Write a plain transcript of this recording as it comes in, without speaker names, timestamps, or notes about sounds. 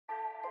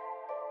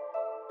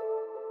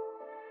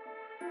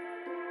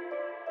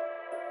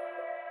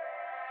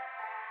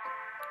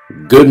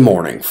Good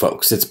morning,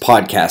 folks. It's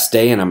podcast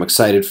day and I'm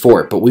excited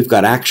for it, but we've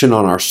got action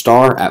on our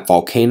star at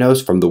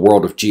volcanoes from the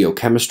world of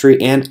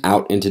geochemistry and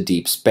out into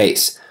deep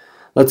space.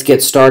 Let's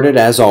get started,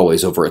 as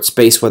always, over at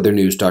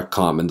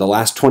spaceweathernews.com, and the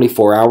last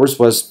 24 hours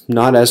was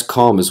not as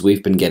calm as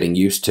we've been getting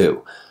used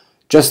to.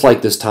 Just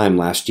like this time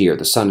last year,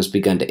 the sun has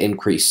begun to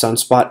increase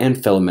sunspot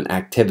and filament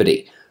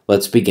activity.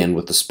 Let's begin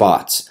with the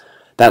spots.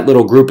 That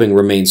little grouping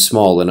remains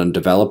small and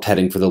undeveloped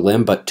heading for the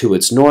limb, but to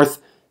its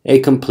north, a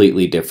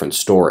completely different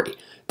story.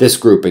 This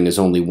grouping is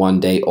only 1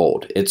 day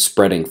old. It's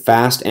spreading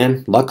fast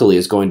and luckily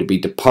is going to be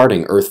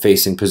departing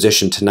Earth-facing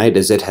position tonight,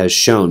 as it has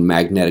shown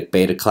magnetic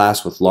beta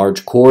class with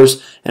large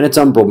cores, and its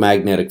umbral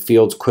magnetic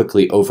fields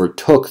quickly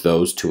overtook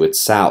those to its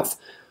south.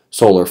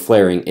 Solar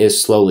flaring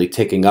is slowly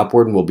ticking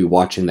upward, and we'll be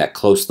watching that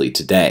closely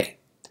today.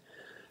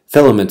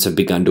 Filaments have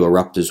begun to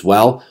erupt as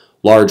well.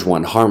 Large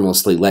one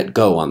harmlessly let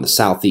go on the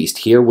southeast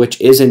here, which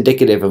is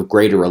indicative of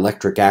greater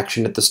electric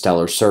action at the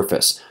stellar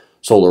surface.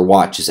 Solar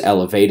watch is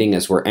elevating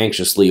as we're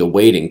anxiously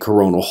awaiting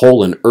coronal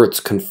hole and Earth's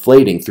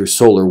conflating through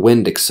solar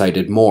wind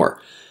excited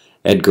more.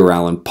 Edgar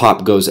Allan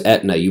Pop goes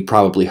Etna. You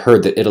probably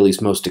heard that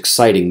Italy's most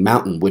exciting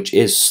mountain, which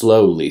is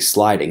slowly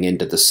sliding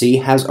into the sea,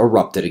 has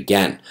erupted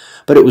again.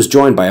 But it was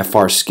joined by a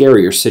far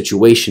scarier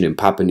situation in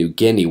Papua New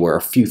Guinea, where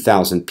a few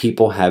thousand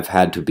people have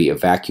had to be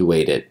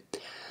evacuated.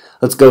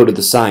 Let's go to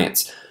the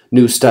science.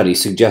 New study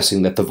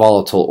suggesting that the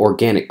volatile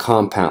organic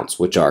compounds,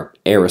 which are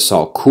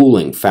aerosol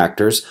cooling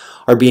factors,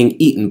 are being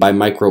eaten by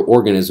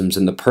microorganisms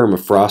in the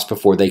permafrost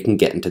before they can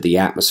get into the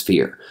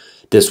atmosphere.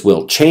 This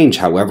will change,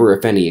 however,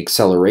 if any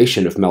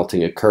acceleration of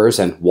melting occurs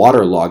and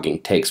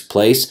waterlogging takes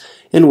place,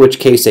 in which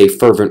case a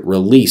fervent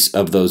release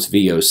of those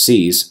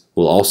VOCs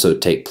will also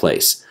take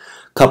place.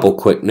 Couple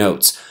quick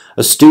notes.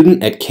 A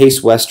student at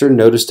Case Western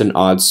noticed an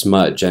odd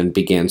smudge and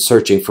began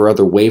searching for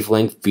other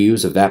wavelength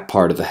views of that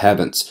part of the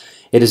heavens.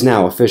 It is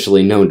now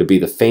officially known to be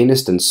the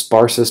faintest and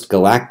sparsest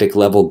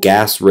galactic-level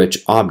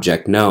gas-rich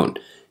object known.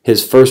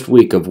 His first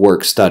week of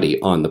work study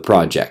on the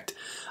project.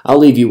 I'll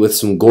leave you with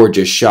some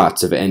gorgeous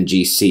shots of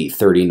NGC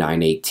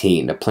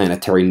 3918, a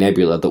planetary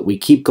nebula that we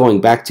keep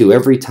going back to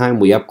every time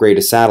we upgrade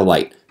a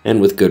satellite, and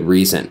with good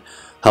reason.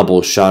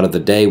 Hubble's shot of the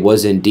day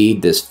was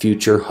indeed this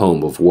future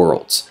home of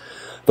worlds.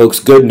 Folks,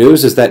 good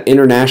news is that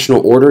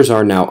international orders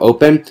are now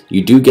open.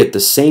 You do get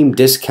the same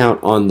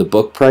discount on the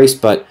book price,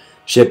 but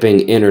shipping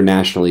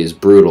internationally is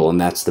brutal,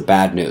 and that's the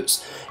bad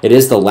news. It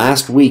is the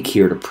last week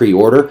here to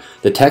pre-order.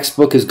 The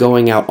textbook is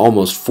going out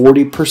almost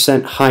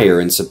 40%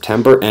 higher in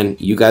September, and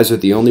you guys are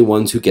the only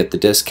ones who get the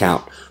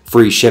discount.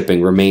 Free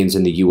shipping remains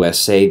in the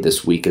USA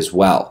this week as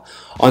well.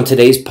 On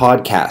today's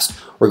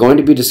podcast, we're going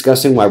to be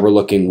discussing why we're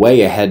looking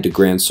way ahead to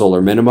grand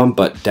solar minimum,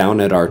 but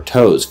down at our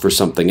toes for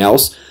something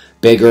else.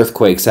 Big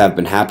earthquakes have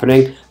been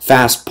happening,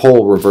 fast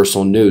pole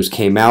reversal news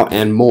came out,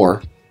 and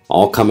more.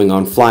 All coming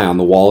on Fly on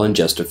the Wall in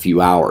just a few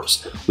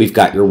hours. We've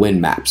got your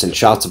wind maps and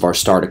shots of our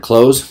star to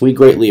close. We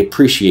greatly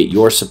appreciate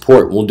your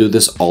support. We'll do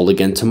this all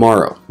again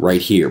tomorrow,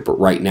 right here, but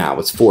right now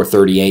it's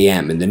 4:30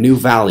 a.m. in the new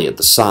Valley of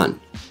the Sun.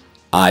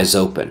 Eyes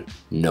open,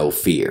 no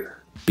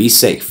fear. Be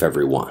safe,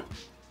 everyone.